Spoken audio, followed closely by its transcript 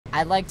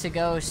I'd like to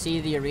go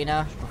see the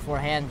arena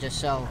beforehand, just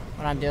so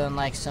when I'm doing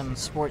like some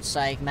sports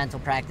psych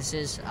mental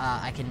practices,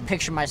 I can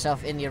picture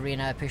myself in the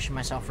arena, picture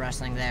myself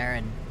wrestling there,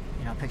 and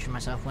picture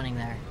myself winning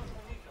there.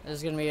 This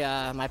is gonna be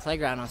my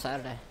playground on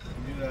Saturday.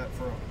 You do that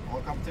for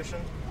all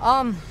competition?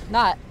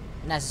 Not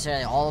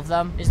necessarily all of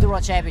them. It's the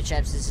World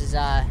Championships. This is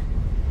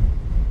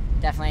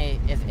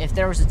definitely, if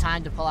there was a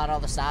time to pull out all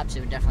the stops,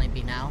 it would definitely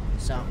be now.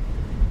 So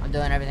I'm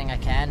doing everything I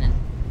can, and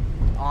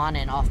on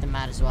and off the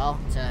mat as well,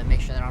 to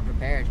make sure that I'm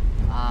prepared.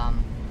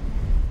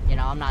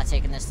 I'm not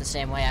taking this the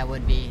same way I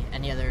would be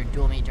any other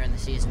dual meet during the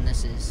season.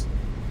 This is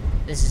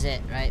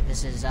it, right?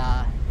 This is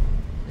the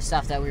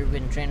stuff that we've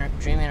been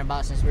dreaming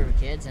about since we were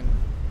kids, and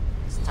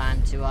it's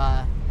time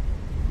to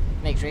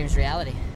make dreams reality.